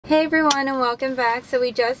Hey everyone, and welcome back. So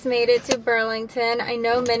we just made it to Burlington. I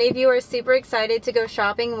know many of you are super excited to go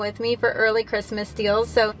shopping with me for early Christmas deals.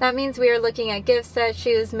 So that means we are looking at gift sets,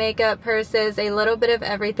 shoes, makeup, purses, a little bit of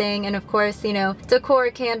everything. And of course, you know,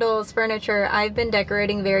 decor, candles, furniture. I've been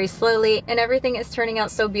decorating very slowly and everything is turning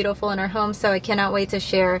out so beautiful in our home. So I cannot wait to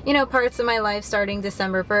share, you know, parts of my life starting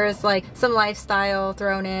December 1st, like some lifestyle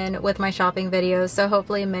thrown in with my shopping videos. So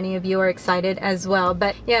hopefully many of you are excited as well.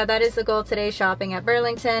 But yeah, that is the goal today, shopping at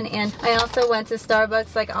Burlington. And I also went to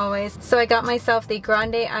Starbucks like always. So I got myself the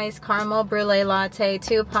Grande Iced Caramel Brulee Latte,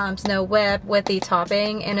 2 pumps, no whip, with the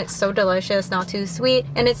topping. And it's so delicious, not too sweet,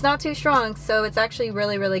 and it's not too strong. So it's actually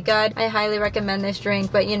really, really good. I highly recommend this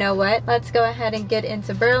drink. But you know what? Let's go ahead and get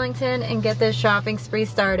into Burlington and get this shopping spree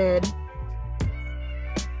started.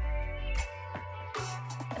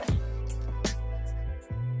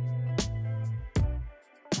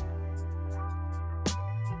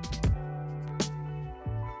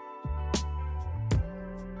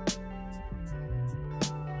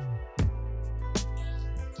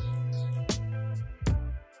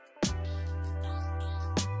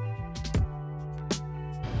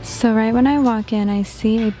 So right when I walk in, I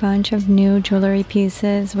see a bunch of new jewelry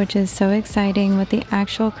pieces, which is so exciting with the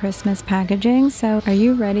actual Christmas packaging. So are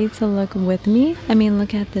you ready to look with me? I mean,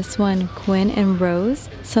 look at this one, Quinn and Rose.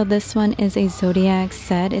 So this one is a zodiac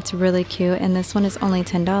set. It's really cute, and this one is only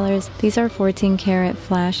 $10. These are 14 karat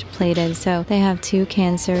flash plated. So they have 2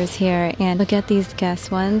 cancers here, and look at these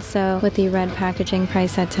guest ones. So with the red packaging,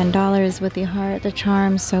 price at $10, with the heart, the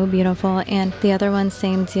charm, so beautiful. And the other one,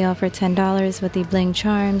 same deal for $10 with the bling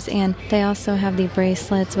charms. And they also have the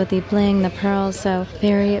bracelets with the bling, the pearls, so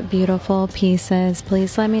very beautiful pieces.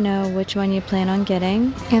 Please let me know which one you plan on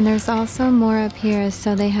getting. And there's also more up here.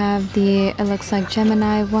 So they have the, it looks like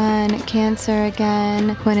Gemini one, Cancer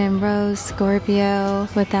again, Quinn and Rose, Scorpio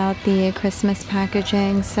without the Christmas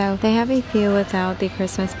packaging. So they have a few without the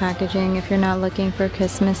Christmas packaging if you're not looking for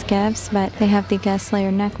Christmas gifts, but they have the guest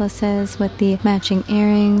layer necklaces with the matching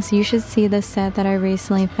earrings. You should see the set that I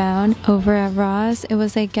recently found over at Ross. It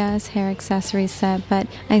was a guest hair accessory set, but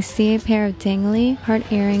I see a pair of dangly heart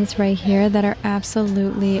earrings right here that are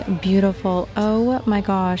absolutely beautiful. Oh my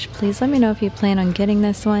gosh, please let me know if you plan on getting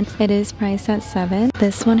this one. It is priced at $7.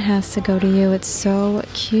 This one has to go to you. It's so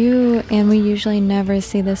cute, and we usually never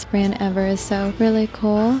see this brand ever, so really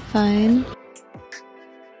cool. Fine.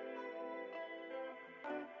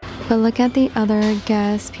 But look at the other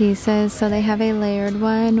guest pieces. So they have a layered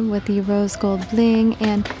one with the rose gold bling,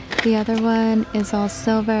 and the other one is all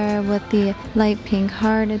silver with the light pink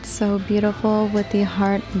heart. It's so beautiful with the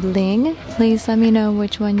heart bling. Please let me know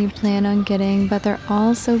which one you plan on getting, but they're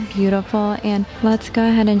all so beautiful. And let's go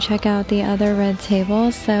ahead and check out the other red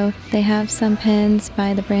table. So they have some pins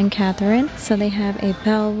by the brand Catherine. So they have a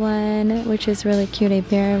bell one, which is really cute, a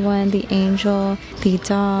bear one, the angel, the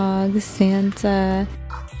dog, Santa.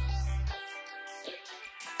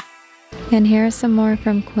 And here are some more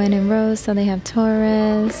from Quinn and Rose. So they have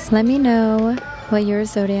Taurus. Let me know what your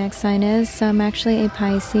zodiac sign is. So I'm actually a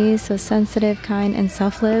Pisces, so sensitive, kind, and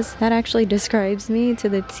selfless. That actually describes me to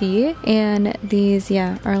the T. And these,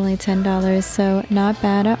 yeah, are only $10, so not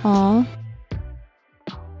bad at all.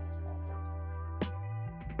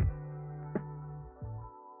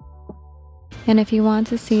 And if you want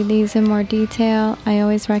to see these in more detail, I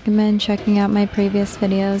always recommend checking out my previous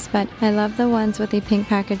videos, but I love the ones with the pink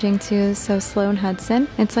packaging too. So Sloan Hudson,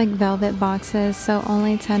 it's like velvet boxes, so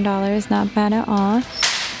only $10, not bad at all.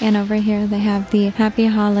 And over here they have the Happy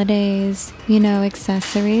Holidays, you know,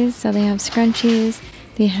 accessories. So they have scrunchies,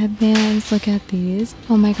 the headbands. Look at these.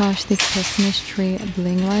 Oh my gosh, the Christmas tree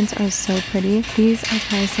bling ones are so pretty. These are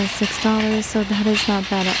priced at $6, so that is not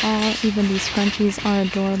bad at all. Even these scrunchies are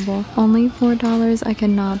adorable. Only $4. I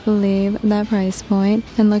cannot believe that price point.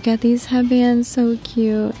 And look at these headbands, so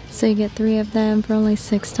cute. So you get 3 of them for only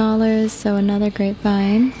 $6, so another great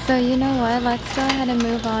find. So you know what, let's go ahead and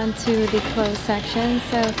move on to the clothes section.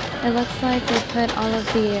 So it looks like they put all of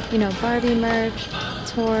the, you know, Barbie merch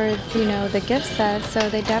towards, you know, the gift set, so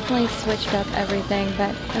they definitely switched up everything.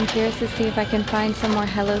 But I'm curious to see if I can find some more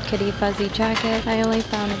Hello Kitty fuzzy jackets. I only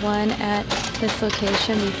found one at this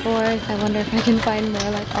location before. I wonder if I can find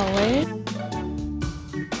more like always.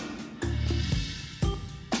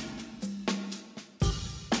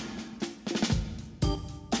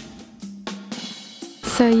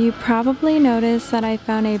 So you probably noticed that I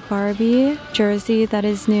found a Barbie jersey that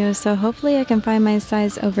is new, so hopefully I can find my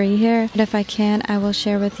size over here. But if I can, I will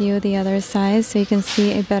share with you the other size so you can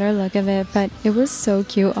see a better look of it. But it was so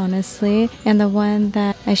cute, honestly. And the one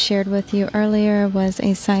that I shared with you earlier was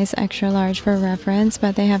a size extra large for reference,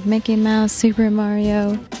 but they have Mickey Mouse, Super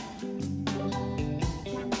Mario.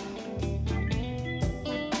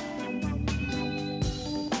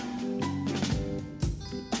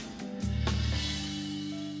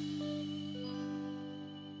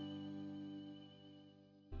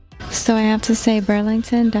 So I have to say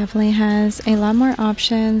Burlington definitely has a lot more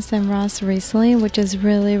options than Ross recently, which is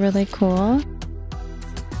really cool.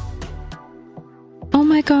 Oh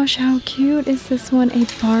my gosh, how cute is this one? A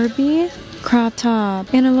Barbie crop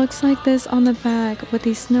top, and it looks like this on the back with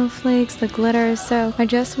these snowflakes, the glitter. So I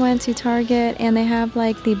just went to Target and they have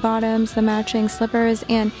like the bottoms, the matching slippers,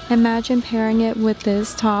 and imagine pairing it with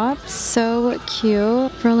this top. So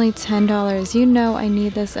cute for only $10. You know I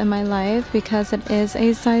need this in my life because it is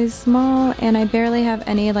a size small and I barely have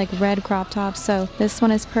any like red crop tops, so this one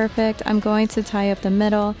is perfect. I'm going to tie up the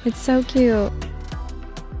middle. It's so cute.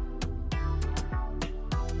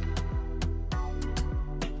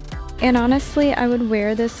 And honestly, I would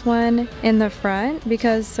wear this one in the front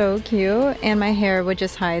because so cute, and my hair would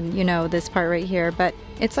just hide, you know, this part right here, but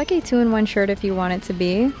it's like a 2-in-1 shirt if you want it to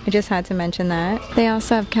be. I just had to mention that. They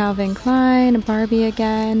also have Calvin Klein, Barbie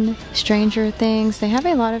again, Stranger Things. They have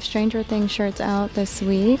a lot of Stranger Things shirts out this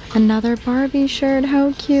week. Another Barbie shirt,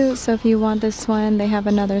 how cute. So if you want this one, they have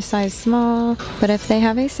another size small, but if they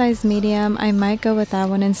have a size medium, I might go with that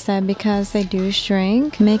one instead because they do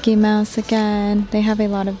shrink. Mickey Mouse again. They have a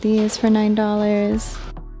lot of these for $9.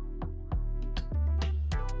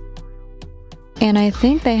 And I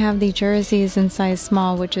think they have the jerseys in size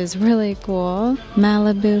small, which is really cool.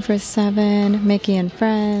 Malibu for $7, Mickey and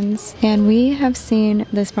Friends. And we have seen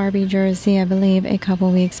this Barbie jersey, I believe, a couple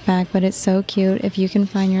weeks back, but it's so cute if you can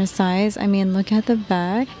find your size. I mean, look at the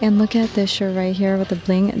back and look at this shirt right here with the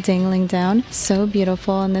bling dangling down. So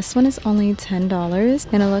beautiful. And this one is only $10.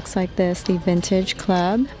 And it looks like this, the Vintage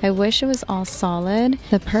Club. I wish it was all solid.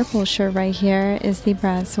 The purple shirt right here is the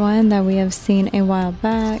brass one that we have seen a while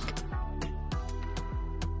back.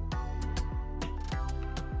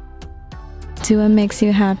 Do what makes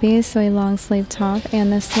you happy, so a long sleeve top,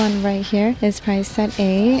 and this one right here is priced at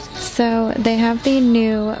 $8. So they have the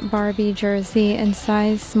new Barbie jersey in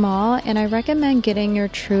size small, and I recommend getting your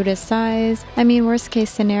true to size. I mean, worst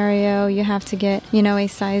case scenario, you have to get, you know, a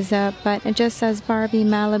size up, but it just says Barbie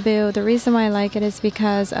Malibu. The reason why I like it is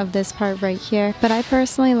because of this part right here, but I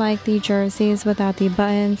personally like the jerseys without the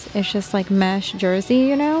buttons. It's just like mesh jersey,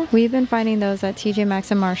 you know? We've been finding those at TJ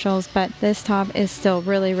Maxx and Marshalls, but this top is still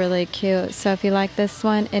really cute. So if you like this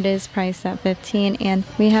one, it is priced at $15, and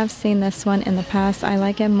we have seen this one in the past. I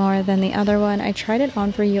like it more than the other one. I tried it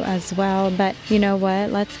on for you as well, but you know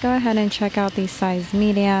what? Let's go ahead and check out the size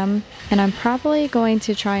medium, and I'm probably going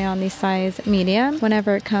to try on the size medium.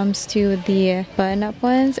 Whenever it comes to the button-up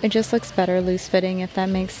ones, it just looks better loose fitting, if that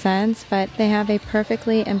makes sense, but they have a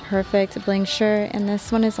perfectly imperfect bling shirt, and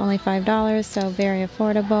this one is only $5, so very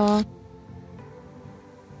affordable.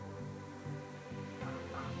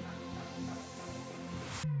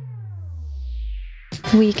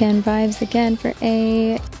 Weekend Vibes again for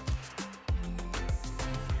 $8.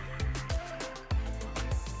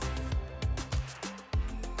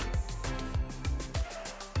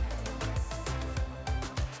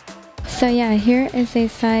 So yeah, here is a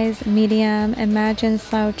size medium. Imagine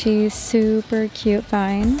slouchy, super cute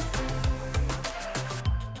find.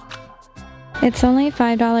 It's only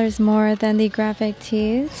 $5 more than the graphic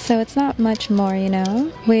tees, so it's not much more, you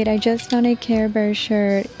know? Wait, I just found a Care Bear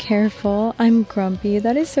shirt. Careful, I'm grumpy.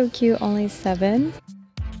 That is so cute, only $7.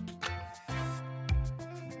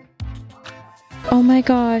 Oh my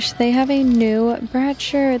gosh, they have a new Brat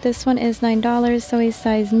shirt. This one is $9, so a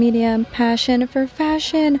size medium. Passion for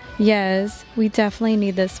fashion. Yes, we definitely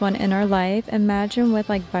need this one in our life. Imagine with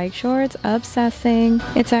like bike shorts, obsessing.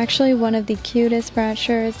 It's actually one of the cutest Brat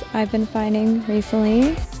shirts I've been finding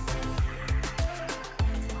recently.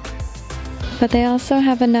 But they also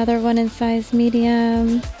have another one in size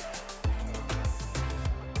medium.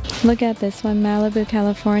 Look at this one, Malibu,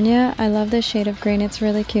 California. I love the shade of green, it's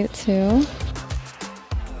really cute too.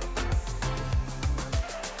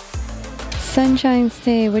 Sunshine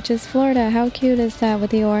State, which is Florida. How cute is that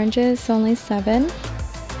with the oranges? Only $7.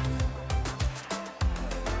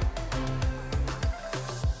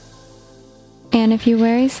 And if you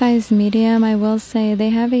wear a size medium, I will say they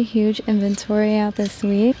have a huge inventory out this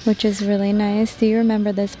week, which is really nice. Do you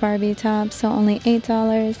remember this Barbie top? So only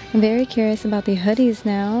 $8. I'm very curious about the hoodies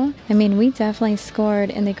now. I mean, we definitely scored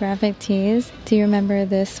in the graphic tees. Do you remember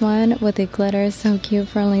this one with the glitter? So cute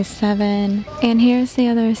for only $7. And here's the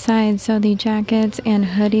other side. So the jackets and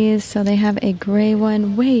hoodies. So they have a gray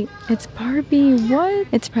one. Wait, it's Barbie. What?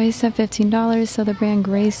 It's priced at $15. So the brand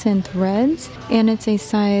Grayson Threads. And it's a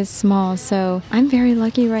size small. So I'm very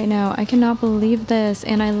lucky right now. I cannot believe this,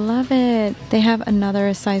 and I love it. They have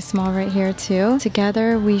another size small right here too.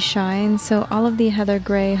 Together we shine. So all of the heather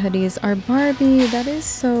gray hoodies are Barbie. That is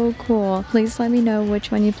so cool. Please let me know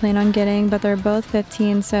which one you plan on getting, but they're both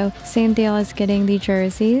 15, so same deal as getting the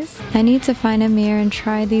jerseys. I need to find a mirror and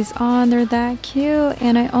try these on. They're that cute,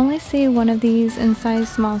 and I only see one of these in size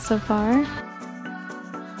small so far.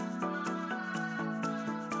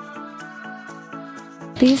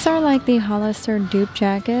 These are like the Hollister dupe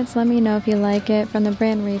jackets. Let me know if you like it, from the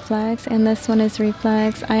brand Reflex, and this one is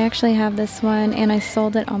Reflex. I actually have this one and I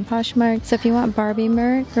sold it on Poshmark, so if you want Barbie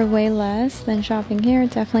merch for way less than shopping here,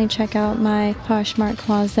 definitely check out my Poshmark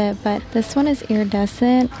closet. But this one is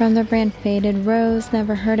iridescent from the brand Faded Rose.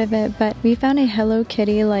 Never heard of it, but we found a Hello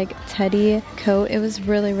Kitty like teddy coat. It was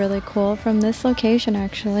really cool from this location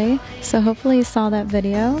actually, so hopefully you saw that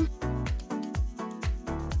video.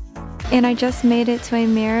 And I just made it to a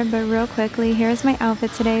mirror, but real quickly, here's my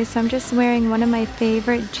outfit today. So I'm just wearing one of my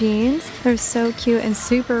favorite jeans. They're so cute and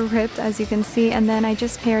super ripped, as you can see. And then I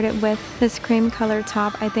just paired it with this cream color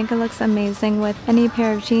top. I think it looks amazing with any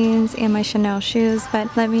pair of jeans and my Chanel shoes.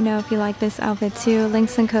 But let me know if you like this outfit too.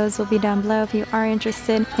 Links and codes will be down below if you are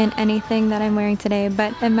interested in anything that I'm wearing today.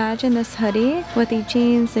 But imagine this hoodie with the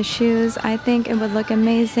jeans, the shoes. I think it would look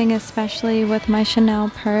amazing, especially with my Chanel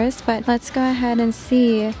purse. But let's go ahead and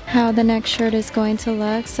see how the next shirt is going to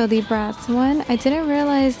look. So the Bratz one, I didn't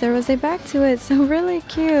realize there was a back to it, so really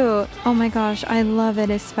cute. Oh my gosh, I love it,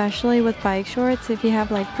 especially with bike shorts. If you have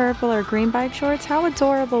like purple or green bike shorts, how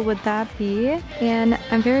adorable would that be? And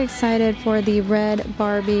I'm very excited for the red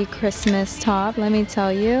Barbie Christmas top, let me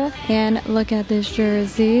tell you. And look at this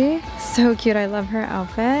jersey, so cute. I love her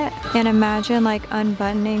outfit. And imagine like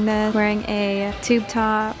unbuttoning this, wearing a tube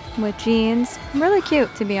top with jeans. Really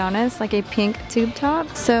cute, to be honest, like a pink tube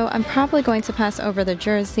top. So I'm probably going to pass over the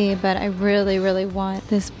jersey, but I really want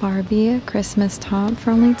this Barbie Christmas top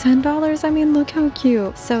for only $10. I mean, look how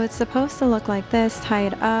cute. So it's supposed to look like this, tie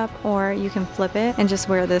it up, or you can flip it and just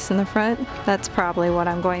wear this in the front. That's probably what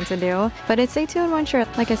I'm going to do. But it's a 2-in-1 shirt,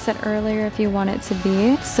 like I said earlier, if you want it to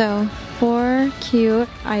be. So 4 cute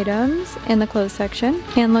items in the clothes section.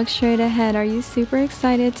 And look straight ahead. Are you super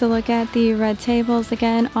excited to look at the red tables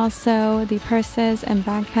again? Also the purses and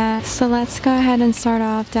backpacks. So let's go ahead and start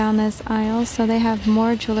off down this aisle. So they have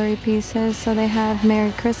more jewelry pieces. So they have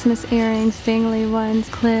Merry Christmas earrings, dangly ones,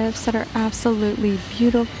 clips that are absolutely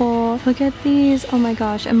beautiful. Look at these. Oh my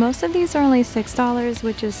gosh. And most of these are only $6,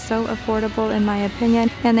 which is so affordable in my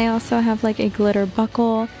opinion. And they also have like a glitter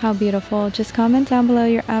buckle. How beautiful. Just comment down below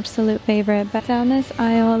your absolute favorite. But down this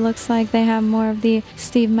aisle, it looks like they have more of the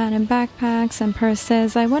Steve Madden backpacks and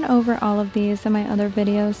purses. I went over all of these in my other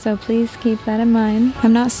videos, so please keep that in mind.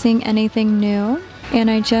 I'm not seeing anything new. And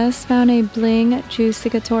I just found a bling Juicy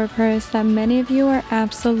Couture purse that many of you are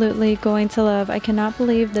absolutely going to love. I cannot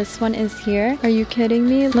believe this one is here. Are you kidding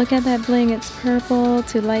me? Look at that bling. It's purple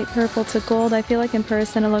to light purple to gold. I feel like in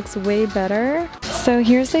person it looks way better. So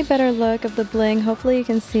here's a better look of the bling. Hopefully you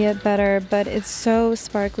can see it better, but it's so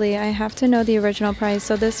sparkly. I have to know the original price.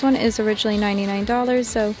 So this one is originally $99.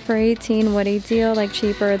 So for $18, what a deal. Like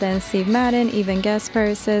cheaper than Steve Madden, even Guess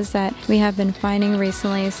purses that we have been finding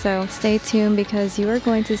recently. So stay tuned because you are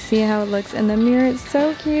going to see how it looks in the mirror. It's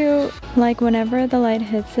so cute. Like whenever the light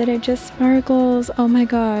hits it, it just sparkles. Oh my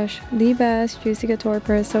gosh, the best Juicy Couture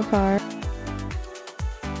purse so far.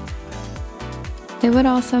 It would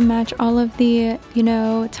also match all of the,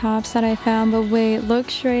 tops that I found. But wait,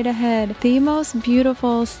 look straight ahead. The most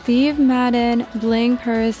beautiful Steve Madden bling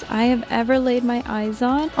purse I have ever laid my eyes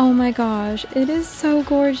on. Oh my gosh, it is so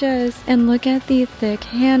gorgeous. And look at the thick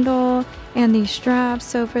handle and the straps.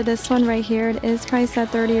 So for this one right here, it is priced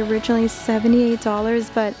at $30, originally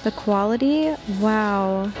 $78, but the quality,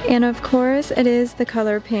 wow. And of course it is the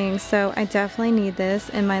color pink, so I definitely need this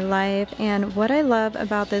in my life. And what I love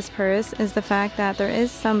about this purse is the fact that there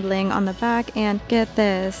is some bling on the back, and get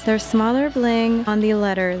this, there's smaller bling on the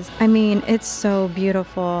letters. I mean, it's so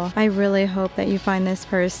beautiful. I really hope that you find this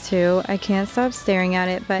purse too. I can't stop staring at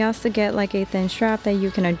it. But you also get like a thin strap that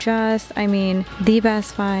you can adjust. I mean, the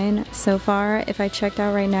best find so far. If I checked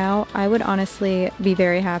out right now, I would honestly be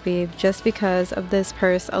very happy just because of this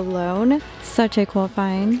purse alone. Such a cool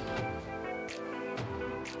find.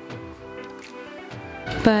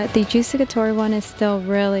 But the Juicy Couture one is still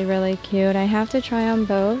really cute. I have to try on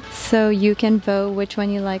both, so you can vote which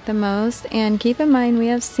one you like the most. And keep in mind, we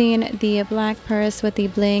have seen the black purse with the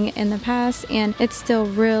bling in the past, and it's still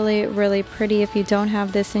really pretty if you don't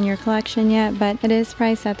have this in your collection yet. But it is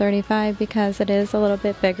priced at $35 because it is a little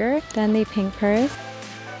bit bigger than the pink purse.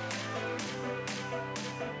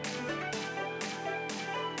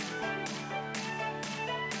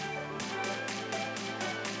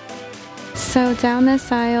 So down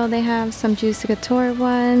this aisle they have some Juicy Couture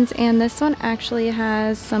ones, and this one actually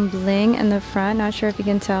has some bling in the front. Not sure if you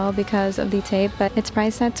can tell because of the tape, but it's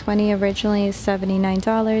priced at $20, originally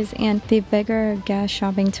 $79, and the bigger Guess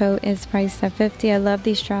shopping tote is priced at $50. I love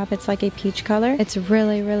the strap. It's like a peach color. It's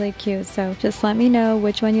really cute. So just let me know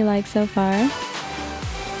which one you like so far.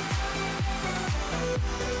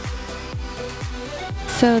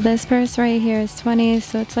 So this purse right here is $20,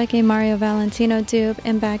 so it's like a Mario Valentino dupe.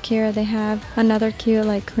 And back here they have another cute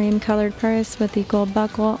like cream colored purse with the gold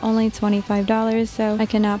buckle, only $25, so I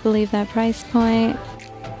cannot believe that price point.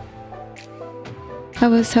 I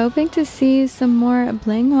was hoping to see some more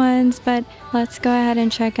bling ones, but let's go ahead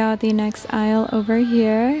and check out the next aisle over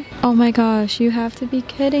here. Oh my gosh, you have to be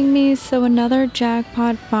kidding me. So another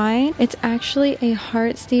jackpot find. It's actually a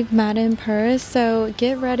heart Steve Madden purse, so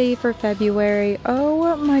get ready for February.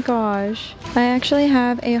 Oh my gosh. I actually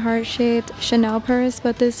have a heart-shaped Chanel purse,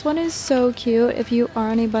 but this one is so cute if you are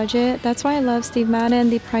on a budget. That's why I love Steve Madden.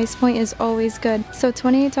 The price point is always good. So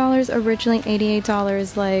 $28, originally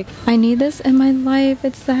 $88. Like, I need this in my life.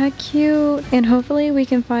 It's that cute. And hopefully we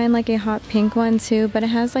can find like a hot pink one too, but it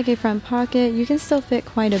has like a front pocket. You can still fit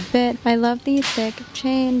quite a bit. I love the thick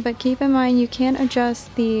chain, but keep in mind you can't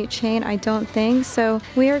adjust the chain, I don't think. So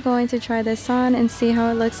we are going to try this on and see how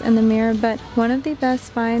it looks in the mirror, but one of the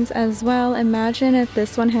best finds as well. Imagine if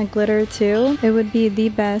this one had glitter too. It would be the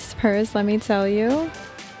best purse, let me tell you.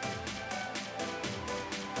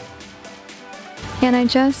 And I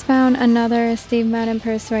just found another Steve Madden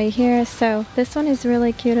purse right here. So this one is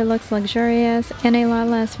really cute. It looks luxurious and a lot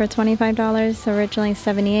less for $25, originally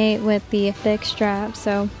 $78 with the thick strap.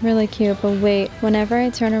 So really cute. But wait, whenever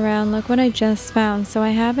I turn around, look what I just found. So I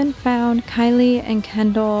haven't found Kylie and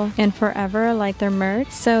Kendall in forever, like their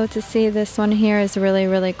merch. So to see this one here is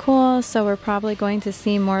really cool. So we're probably going to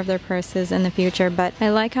see more of their purses in the future. But I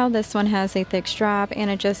like how this one has a thick strap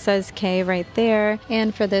and it just says K right there.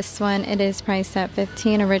 And for this one, it is priced at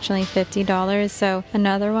 $15, originally $50. So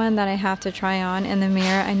another one that I have to try on in the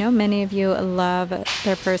mirror. I know many of you love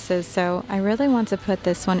their purses, so I really want to put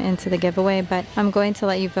this one into the giveaway, but I'm going to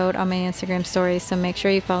let you vote on my Instagram story, so make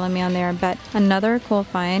sure you follow me on there. But another cool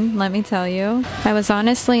find, let me tell you. I was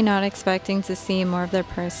honestly not expecting to see more of their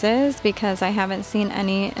purses because I haven't seen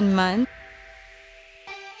any in months.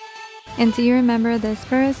 And do you remember this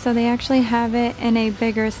purse? So they actually have it in a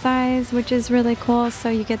bigger size, which is really cool. So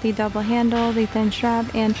you get the double handle, the thin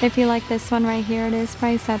strap, and if you like this one right here, it is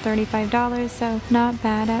priced at $35, so not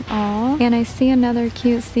bad at all. And I see another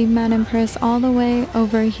cute Steve Madden purse all the way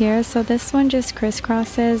over here. So this one just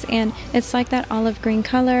crisscrosses and it's like that olive green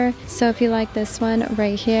color. So if you like this one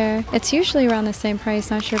right here, it's usually around the same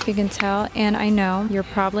price, not sure if you can tell. And I know you're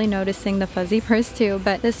probably noticing the fuzzy purse too,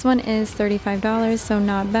 but this one is $35, so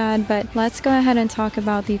not bad. But let's go ahead and talk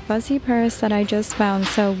about the fuzzy purse that I just found.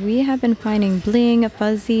 So we have been finding bling,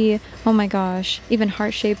 fuzzy, oh my gosh, even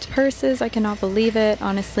heart-shaped purses. I cannot believe it.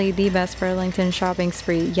 Honestly, the best Burlington shopping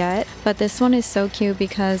spree yet. But this one is so cute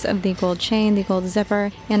because of the gold chain, the gold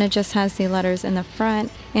zipper, and it just has the letters in the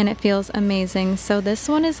front and it feels amazing. So this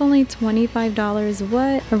one is only $25.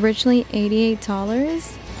 What? Originally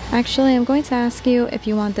 $88? Actually, I'm going to ask you if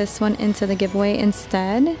you want this one into the giveaway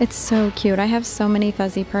instead. It's so cute. I have so many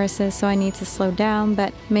fuzzy purses, so I need to slow down,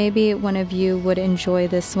 but maybe one of you would enjoy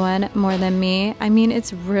this one more than me. I mean,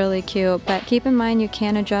 it's really cute, but keep in mind you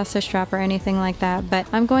can't adjust the strap or anything like that. But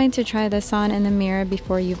I'm going to try this on in the mirror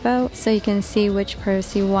before you vote so you can see which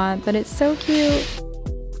purse you want, but it's so cute.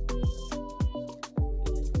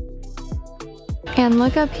 And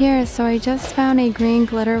look up here, so I just found a green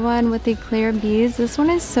glitter one with the clear beads. This one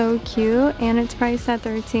is so cute and it's priced at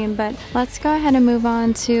 $13, but let's go ahead and move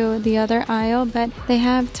on to the other aisle. But they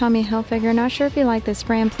have Tommy Hilfiger. Not sure if you like this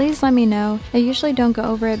brand, please let me know. I usually don't go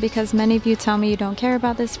over it because many of you tell me you don't care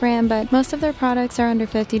about this brand, but most of their products are under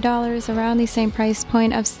 $50, around the same price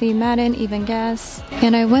point of Steve Madden, even Guess.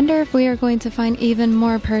 And I wonder if we are going to find even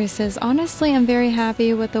more purses. Honestly, I'm very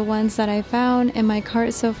happy with the ones that I found in my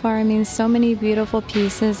cart so far. I mean, so many beautiful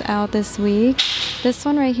pieces out this week. This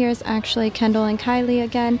one right here is actually Kendall and Kylie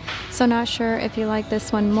again, so not sure if you like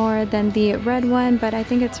this one more than the red one, but I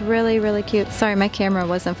think it's really cute. Sorry, my camera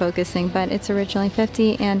wasn't focusing, but it's originally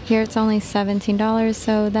 $50 and here it's only $17,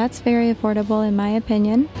 so that's very affordable in my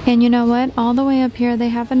opinion. And you know what? All the way up here they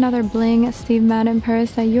have another bling Steve Madden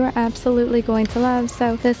purse that you are absolutely going to love.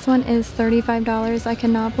 So this one is $35. I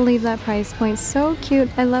cannot believe that price point. So cute.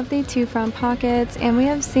 I love the two front pockets, and we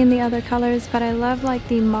have seen the other colors, but I love like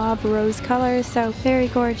the mauve rose color, so very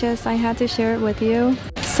gorgeous. I had to share it with you.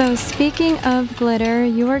 So speaking of glitter,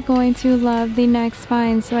 you are going to love the next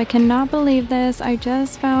find. So I cannot believe this. I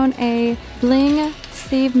just found a bling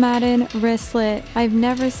Steve Madden wristlet. I've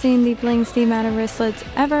never seen the bling Steve Madden wristlets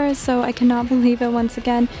ever, so I cannot believe it once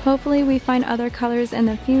again. Hopefully we find other colors in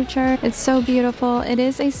the future. It's so beautiful. It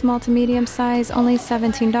is a small to medium size, only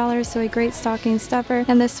 $17, so a great stocking stuffer.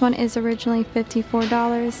 And this one is originally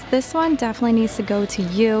 $54. This one definitely needs to go to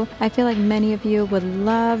you. I feel like many of you would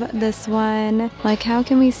love this one. Like, how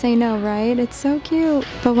can we say no, right? It's so cute.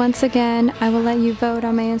 But once again, I will let you vote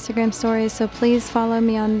on my Instagram stories, so please follow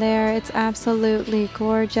me on there. It's absolutely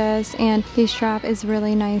gorgeous, and the strap is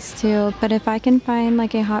really nice too. But if I can find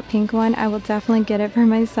like a hot pink one, I will definitely get it for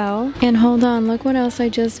myself. And hold on, look what else I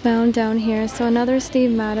just found down here. So another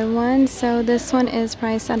Steve Madden one. So this one is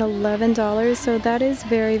priced at $11, so that is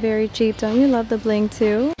very, very cheap. Don't you love the bling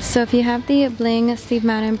too? So if you have the bling Steve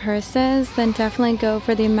Madden purses, then definitely go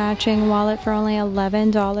for the matching wallet for only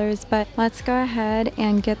 $11. But let's go ahead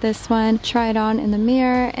and get this one, try it on in the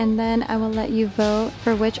mirror, and then I will let you vote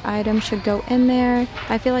for which item should go in there.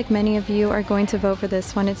 I feel like many of you are going to vote for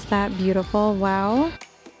this one. It's that beautiful. Wow.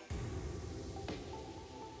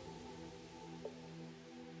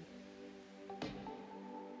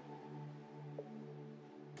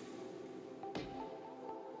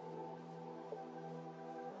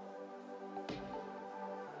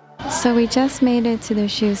 So we just made it to the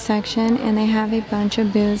shoe section, and they have a bunch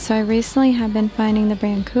of boots. So I recently have been finding the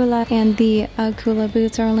brand Kula, and the UGG Kula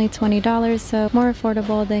boots are only $20, so more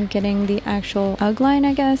affordable than getting the actual UGG line,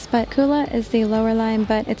 I guess. But Kula is the lower line,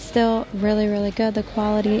 but it's still really, really good. The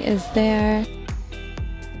quality is there.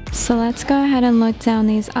 So let's go ahead and look down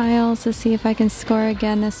these aisles to see if I can score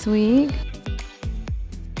again this week.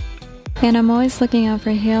 And I'm always looking out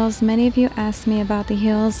for heels. Many of you asked me about the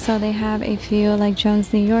heels, so they have a few like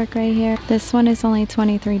Jones New York right here. This one is only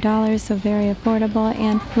 $23, so very affordable.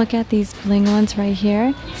 And look at these bling ones right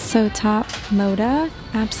here. So Top Moda,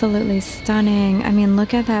 absolutely stunning. I mean,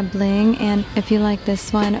 look at that bling. And if you like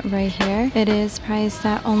this one right here, it is priced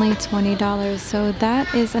at only $20, so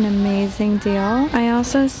that is an amazing deal. I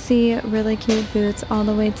also see really cute boots all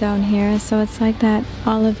the way down here, so it's like that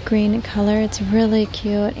olive green color. It's really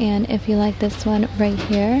cute. And if you like this one right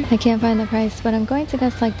here, I can't find the price, but I'm going to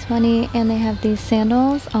guess like 20. And they have these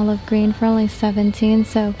sandals, olive green, for only 17,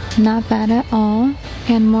 so not bad at all.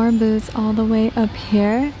 And more boots all the way up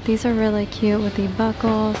here. These are really cute with the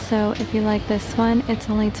buckle, so if you like this one, it's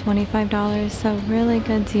only $25, so really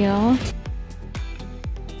good deal.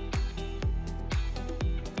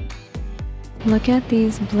 Look at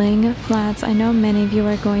these bling flats. I know many of you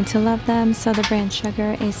are going to love them. So the brand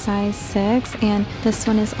Sugar, a size 6, and this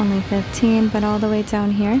one is only 15, but all the way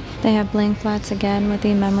down here they have bling flats again with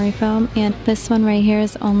the memory foam, and this one right here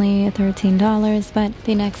is only $13, but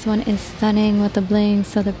the next one is stunning with the bling.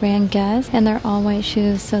 So the brand Guess, and they're all white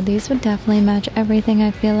shoes, so these would definitely match everything,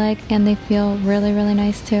 I feel like, and they feel really, really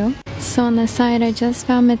nice too. So on the side, I just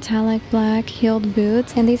found metallic black heeled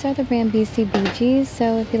boots, and these are the brand BCBG.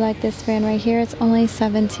 So if you like this brand right here, it's only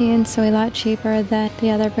 17, so a lot cheaper than the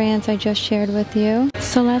other brands I just shared with you.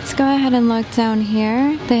 So let's go ahead and look down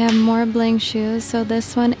here. They have more bling shoes. So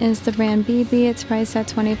this one is the brand BB. It's priced at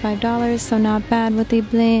 $25, so not bad with the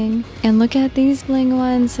bling. And look at these bling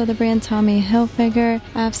ones. So the brand Tommy Hilfiger,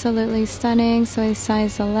 absolutely stunning. So a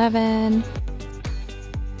size 11.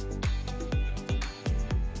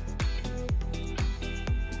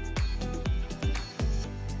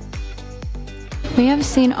 We have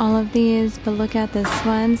seen all of these, but look at this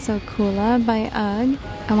one. So Kula by UGG.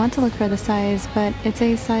 I want to look for the size, but it's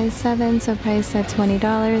a size 7, so priced at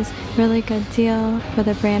 $20. Really good deal for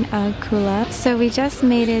the brand UGG Kula. So we just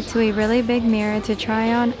made it to a really big mirror to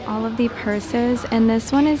try on all of the purses, and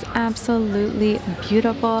this one is absolutely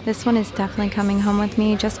beautiful. This one is definitely coming home with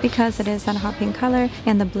me just because it is that hot pink color,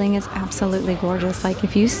 and the bling is absolutely gorgeous. Like,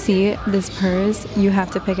 if you see this purse, you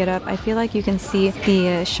have to pick it up. I feel like you can see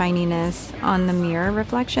the shininess on the mirror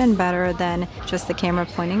reflection better than just the camera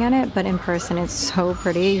pointing at it, but in person it's so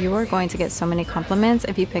pretty. You are going to get so many compliments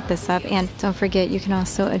if you pick this up. And don't forget, you can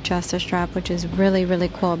also adjust the strap, which is really, really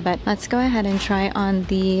cool. But let's go ahead and try on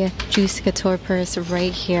the Juicy Couture purse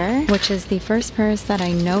right here, which is the first purse that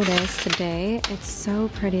I noticed today. It's so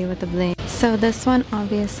pretty with the bling. So this one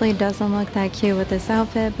obviously doesn't look that cute with this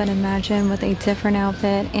outfit, but imagine with a different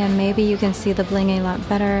outfit and maybe you can see the bling a lot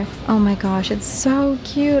better. Oh my gosh, it's so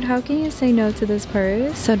cute. How can you say no to this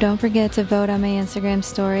purse? So don't forget to vote on my Instagram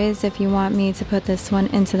stories if you want me to put this one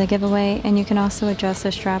into the giveaway, and you can also adjust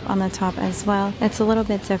the strap on the top as well. It's a little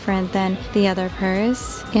bit different than the other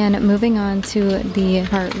purse. And moving on to the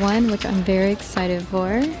part 1, which I'm very excited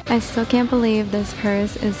for. I still can't believe this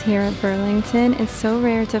purse is here at Burlington. It's so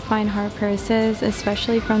rare to find heart purses,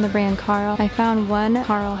 especially from the brand Carl. I found one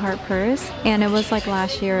Carl heart purse, and it was like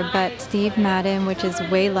last year, but Steve Madden, which is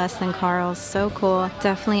way less than Carl. So cool.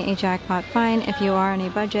 Definitely a jackpot find if you are on a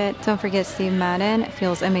budget. Don't forget Steve Madden. It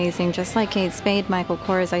feels amazing. Just like Kate Spade, Michael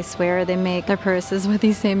Kors, I swear they make their purses with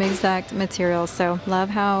the same exact material. So love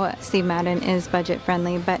how Steve Madden is budget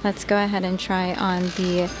friendly. But let's go ahead and try on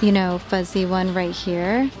the, fuzzy one right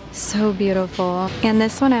here. So beautiful. And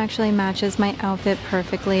this one actually matches my outfit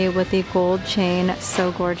perfectly with the gold chain.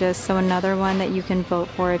 So gorgeous. So another one that you can vote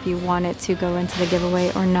for if you want it to go into the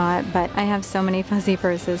giveaway or not. But I have so many fuzzy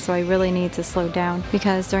purses, so I really need to slow down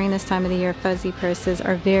because during this time of the year, fuzzy purses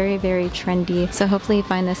are very, very trendy. So hopefully you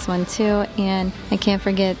find this one too. And I can't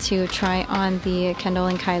forget to try on the Kendall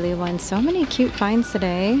and Kylie one. So many cute finds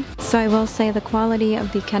today. So I will say the quality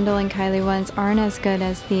of the Kendall and Kylie ones aren't as good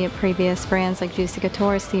as the previous brands like Juicy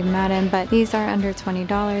Couture, Steve Madden, but these are under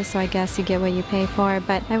 $20, so I guess you get what you pay for.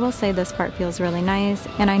 But I will say this part feels really nice,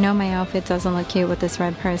 and I know my outfit doesn't look cute with this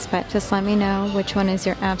red purse, but just let me know which one is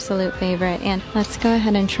your absolute favorite. And let's go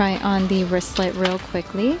ahead and try on the wristlet real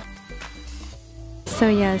quickly. So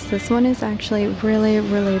yes, this one is actually really,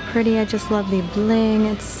 really pretty. I just love the bling.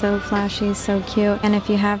 It's so flashy, so cute. And if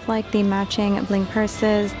you have like the matching bling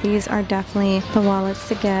purses, these are definitely the wallets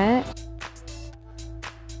to get.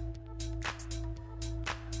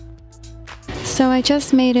 So I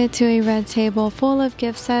just made it to a red table full of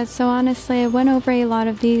gift sets. So honestly, I went over a lot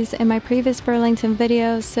of these in my previous Burlington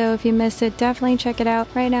videos. So if you missed it, definitely check it out.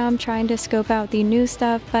 Right now I'm trying to scope out the new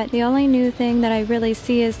stuff, but the only new thing that I really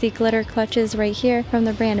see is the glitter clutches right here from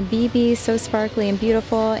the brand BB. So sparkly and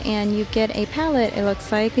beautiful, and you get a palette, it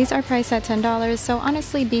looks like. These are priced at $10. So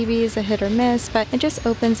honestly, BB is a hit or miss, but it just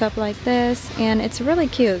opens up like this and it's really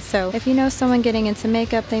cute. So if you know someone getting into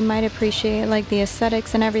makeup, they might appreciate like the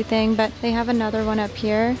aesthetics and everything. But they have another one up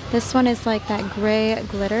here. This one is like that gray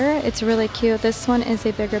glitter. It's really cute. This one is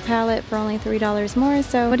a bigger palette for only $3 more.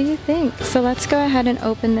 So what do you think? So let's go ahead and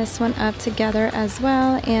open this one up together as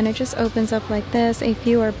well. And it just opens up like this. A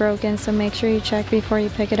few are broken, so make sure you check before you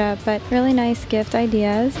pick it up. But really nice gift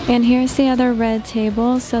ideas. And here's the other red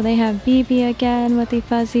table. So they have BB again with the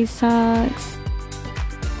fuzzy socks.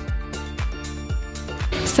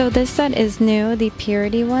 So this set is new, the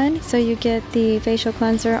Purity one. So you get the facial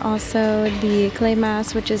cleanser, also the clay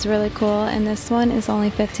mask, which is really cool. And this one is only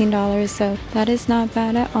 $15, so that is not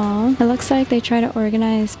bad at all. It looks like they try to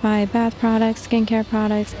organize by bath products, skincare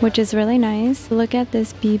products, which is really nice. Look at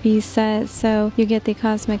this BB set. So you get the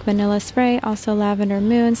Cosmic Vanilla Spray, also Lavender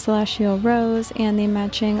Moon, Celestial Rose, and the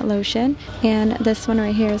matching lotion. And this one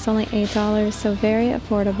right here is only $8, so very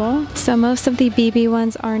affordable. So most of the BB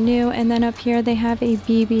ones are new. And then up here they have a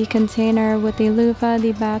BB container with the loofah,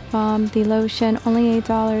 the bath bomb, the lotion, only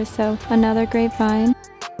 $8, so another great find.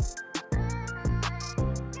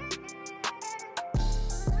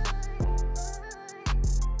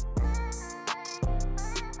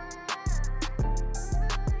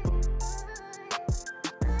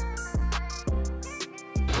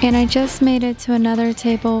 And I just made it to another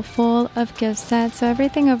table full of gift sets. So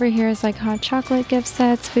everything over here is like hot chocolate gift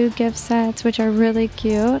sets, food gift sets, which are really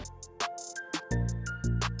cute.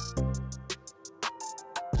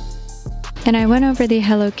 And I went over the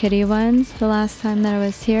Hello Kitty ones the last time that I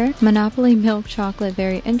was here. Monopoly milk chocolate,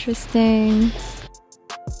 very interesting.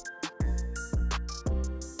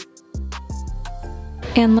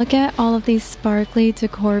 And look at all of these sparkly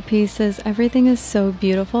decor pieces. Everything is so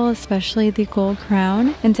beautiful, especially the gold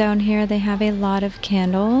crown. And down here they have a lot of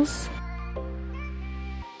candles.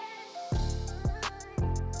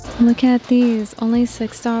 Look at these, only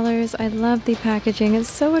 $6. I love the packaging, it's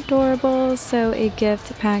so adorable. So a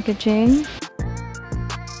gift packaging.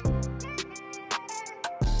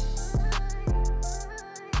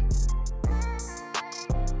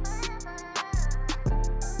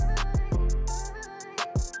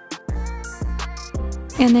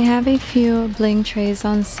 And they have a few bling trays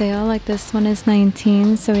on sale, like this one is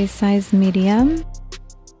 $19, so a size medium.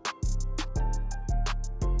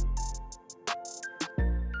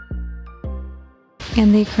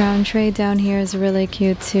 And the crown tray down here is really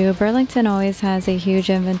cute too. Burlington always has a huge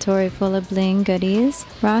inventory full of bling goodies.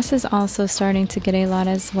 Ross is also starting to get a lot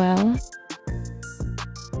as well.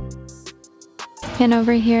 And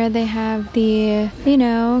over here they have the,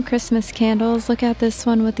 Christmas candles. Look at this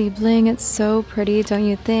one with the bling. It's so pretty, don't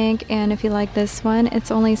you think? And if you like this one, it's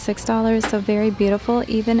only $6, so very beautiful,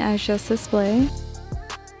 even as just display.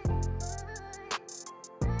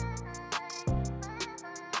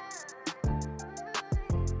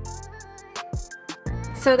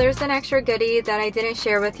 So there's an extra goodie that I didn't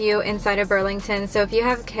share with you inside of Burlington. So if you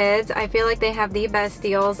have kids, I feel like they have the best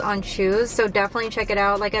deals on shoes. So definitely check it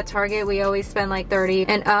out. Like at Target, we always spend like 30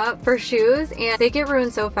 and up for shoes, and they get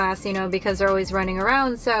ruined so fast, you know, because they're always running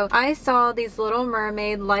around. So I saw these Little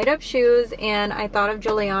Mermaid light up shoes and I thought of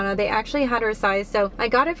Juliana. They actually had her size. So I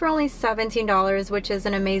got it for only $17, which is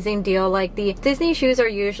an amazing deal. Like the Disney shoes are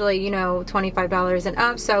usually, you know, $25 and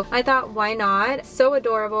up. So I thought, why not? So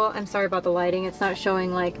adorable. I'm sorry about the lighting. It's not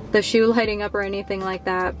showing like the shoe lighting up or anything like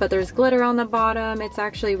that, but there's glitter on the bottom. It's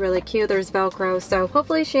actually really cute. There's Velcro. So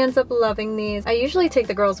hopefully she ends up loving these. I usually take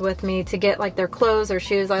the girls with me to get like their clothes or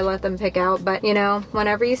shoes. I let them pick out, but you know,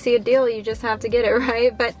 whenever you see a deal, you just have to get it,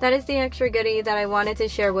 right? But that is the extra goodie that I wanted to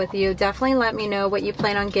share with you. Definitely let me know what you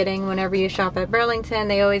plan on getting whenever you shop at Burlington.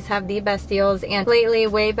 They always have the best deals, and lately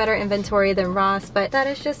way better inventory than Ross, but that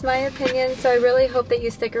is just my opinion. So I really hope that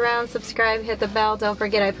you stick around, subscribe, hit the bell. Don't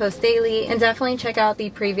forget I post daily, and definitely check out the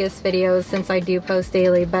previous videos since I do post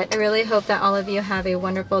daily. But I really hope that all of you have a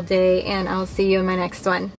wonderful day, and I'll see you in my next one.